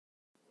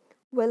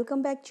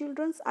Welcome back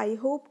children. I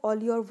hope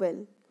all you are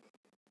well.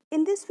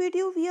 In this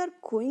video we are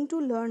going to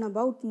learn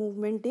about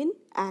movement in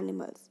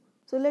animals.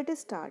 So let us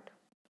start.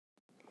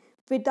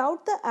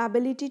 Without the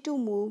ability to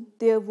move,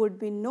 there would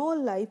be no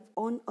life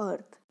on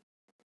earth.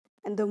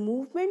 And the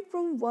movement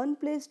from one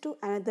place to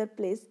another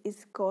place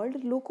is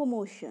called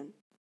locomotion.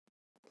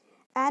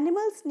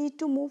 Animals need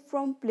to move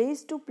from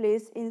place to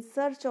place in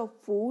search of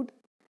food,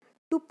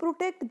 to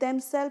protect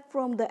themselves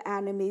from the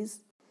enemies,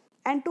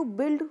 and to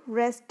build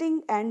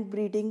resting and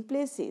breeding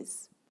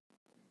places.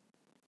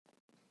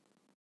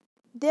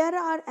 There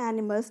are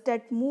animals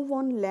that move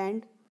on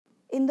land,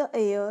 in the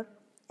air,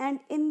 and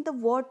in the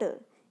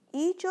water.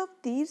 Each of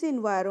these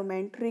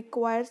environments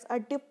requires a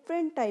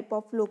different type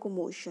of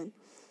locomotion.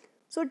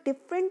 So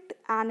different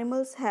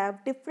animals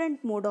have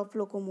different mode of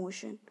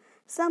locomotion.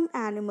 Some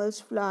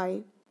animals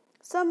fly,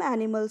 some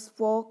animals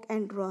walk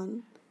and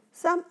run,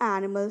 some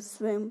animals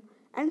swim,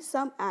 and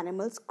some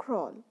animals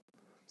crawl.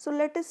 So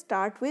let us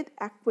start with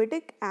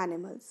aquatic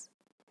animals.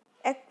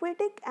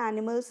 Aquatic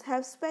animals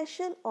have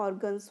special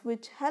organs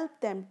which help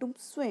them to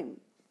swim.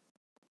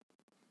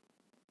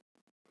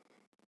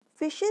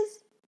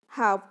 Fishes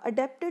have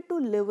adapted to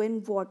live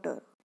in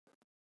water.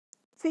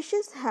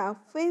 Fishes have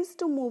fins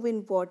to move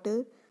in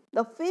water.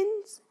 The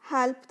fins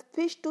help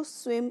fish to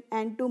swim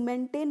and to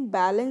maintain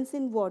balance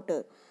in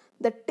water.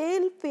 The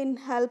tail fin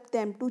helps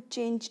them to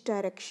change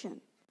direction.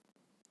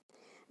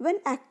 When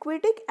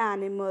aquatic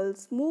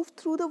animals move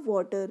through the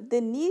water,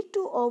 they need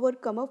to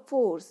overcome a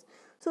force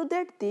so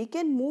that they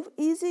can move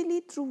easily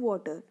through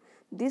water.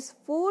 This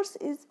force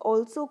is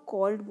also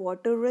called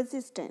water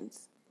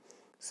resistance.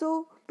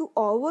 So, to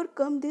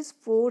overcome this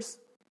force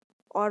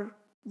or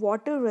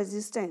water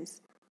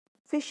resistance,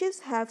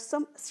 fishes have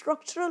some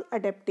structural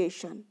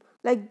adaptation,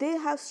 like they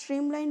have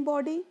streamlined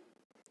body,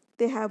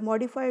 they have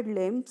modified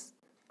limbs,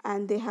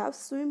 and they have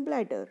swim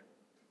bladder.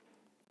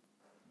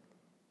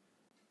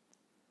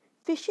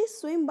 Fishes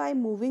swim by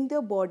moving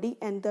their body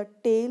and the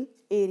tail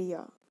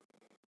area.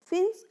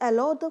 Fins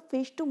allow the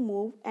fish to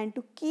move and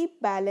to keep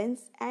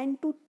balance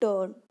and to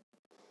turn.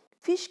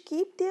 Fish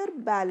keep their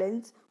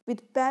balance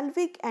with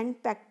pelvic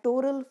and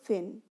pectoral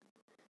fin.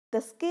 The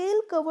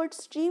scale-covered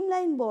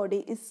streamlined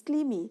body is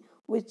slimy,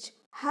 which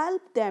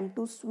help them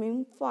to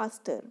swim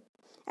faster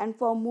and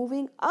for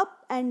moving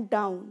up and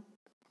down,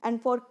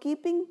 and for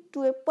keeping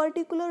to a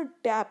particular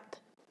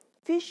depth.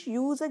 Fish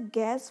use a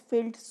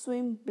gas-filled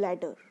swim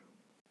bladder.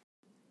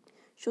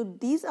 So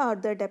these are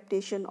the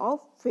adaptation of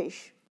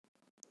fish.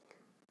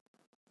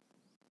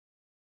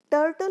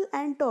 Turtle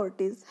and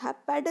tortoise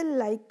have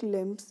paddle-like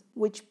limbs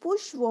which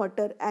push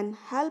water and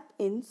help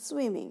in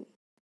swimming.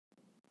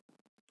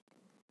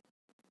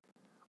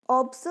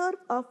 Observe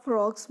a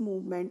frog's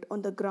movement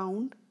on the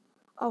ground.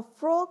 A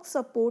frog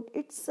supports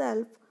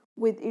itself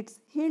with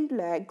its hind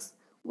legs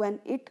when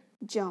it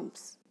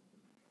jumps.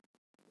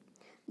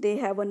 They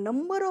have a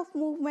number of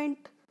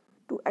movements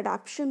to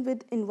adaptation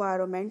with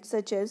environment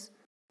such as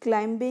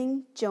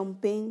climbing,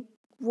 jumping,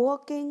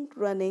 walking,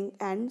 running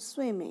and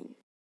swimming.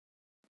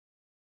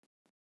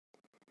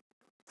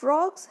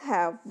 Frogs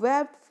have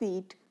webbed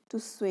feet to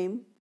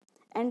swim,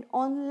 and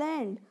on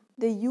land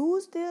they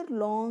use their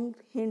long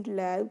hind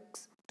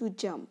legs to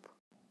jump.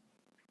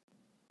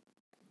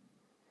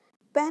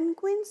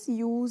 Penguins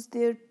use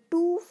their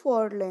two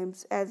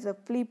forelimbs as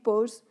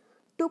flippers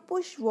to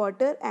push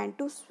water and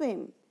to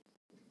swim.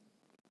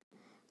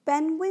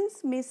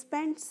 Penguins may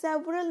spend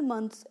several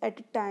months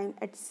at a time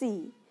at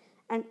sea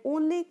and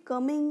only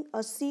coming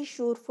a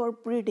seashore for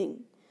breeding.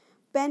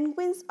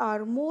 Penguins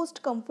are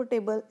most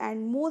comfortable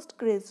and most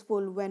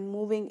graceful when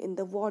moving in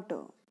the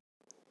water.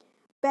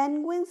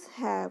 Penguins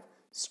have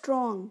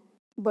strong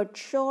but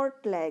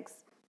short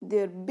legs.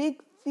 Their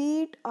big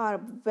feet are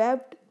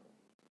webbed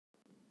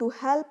to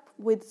help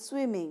with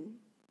swimming.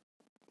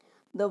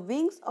 The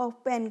wings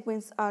of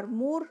penguins are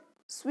more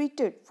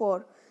suited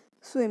for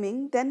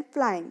swimming than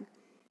flying.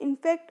 In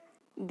fact,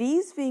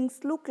 these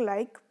wings look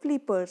like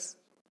flippers.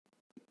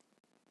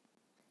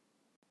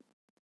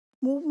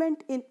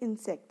 Movement in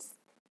insects.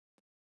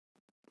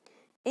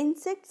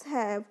 Insects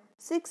have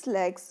 6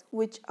 legs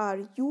which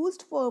are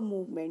used for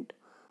movement.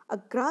 A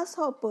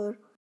grasshopper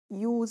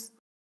uses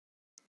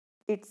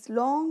its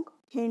long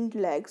hind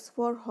legs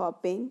for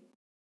hopping.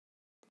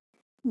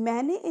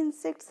 Many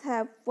insects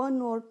have one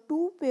or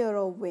two pair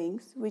of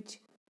wings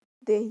which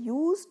they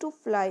use to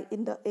fly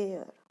in the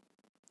air.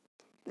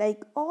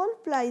 Like all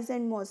flies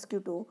and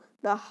mosquito,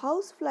 the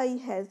housefly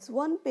has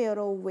one pair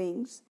of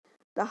wings.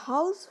 The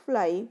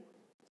housefly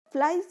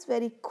flies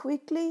very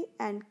quickly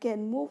and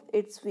can move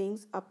its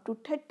wings up to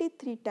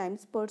 33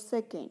 times per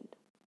second.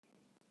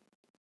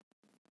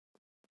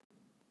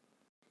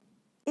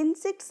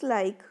 Insects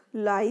like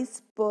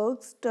lice,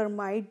 bugs,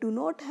 termites do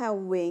not have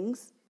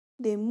wings.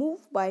 They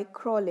move by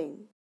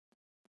crawling.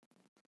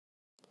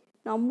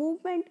 Now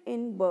movement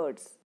in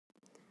birds.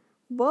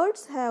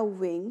 Birds have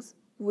wings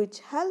which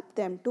help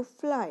them to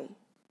fly.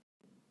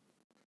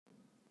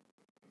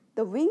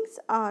 The wings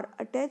are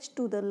attached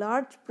to the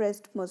large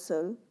breast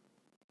muscle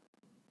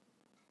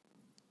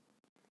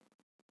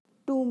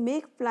To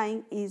make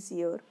flying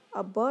easier,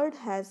 a bird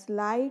has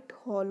light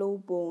hollow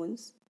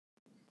bones.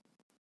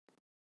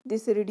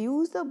 This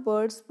reduces the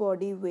bird's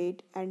body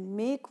weight and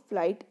make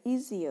flight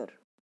easier.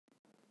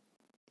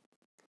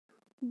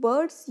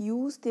 Birds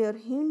use their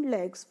hind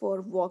legs for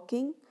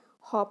walking,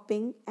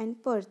 hopping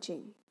and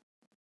perching.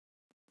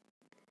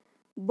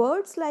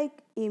 Birds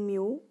like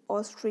emu,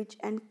 ostrich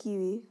and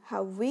kiwi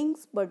have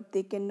wings but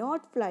they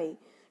cannot fly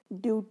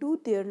due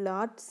to their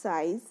large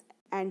size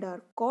and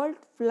are called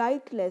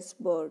flightless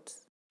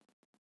birds.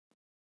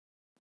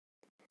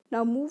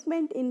 Now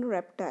movement in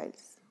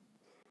reptiles.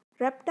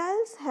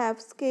 Reptiles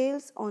have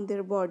scales on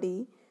their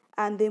body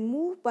and they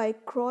move by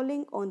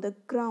crawling on the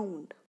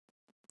ground.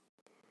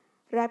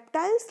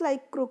 Reptiles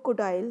like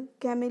crocodile,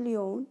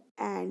 chameleon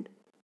and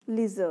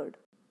lizard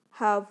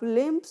have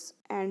limbs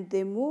and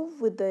they move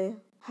with the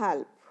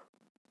help.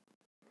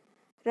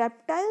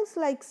 Reptiles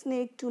like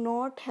snake do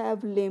not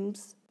have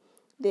limbs.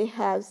 They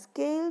have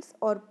scales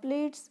or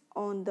plates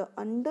on the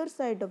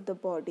underside of the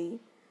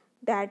body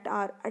that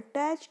are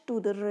attached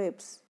to the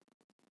ribs.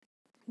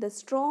 The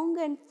strong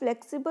and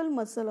flexible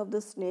muscle of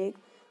the snake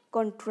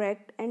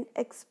contract and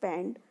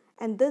expand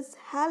and thus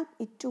help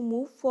it to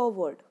move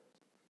forward.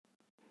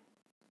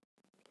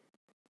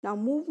 Now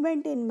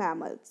movement in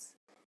mammals.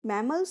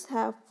 Mammals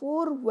have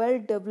 4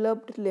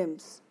 well-developed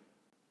limbs.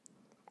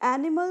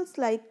 Animals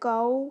like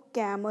cow,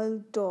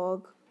 camel,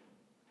 dog,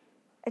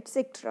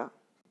 etc.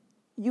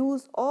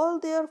 use all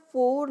their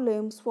 4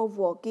 limbs for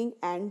walking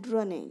and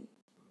running.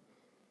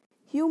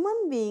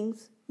 Human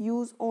beings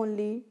use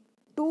only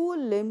 2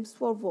 limbs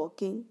for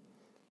walking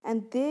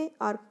and they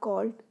are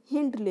called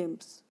hind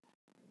limbs.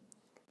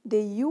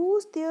 They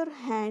use their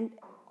hand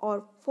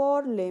or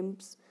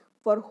forelimbs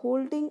for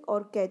holding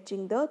or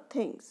catching the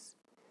things.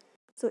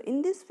 So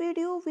in this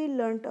video we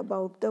learnt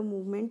about the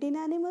movement in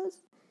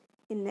animals.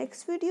 In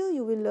next video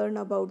you will learn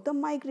about the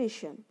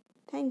migration.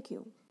 Thank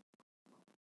you.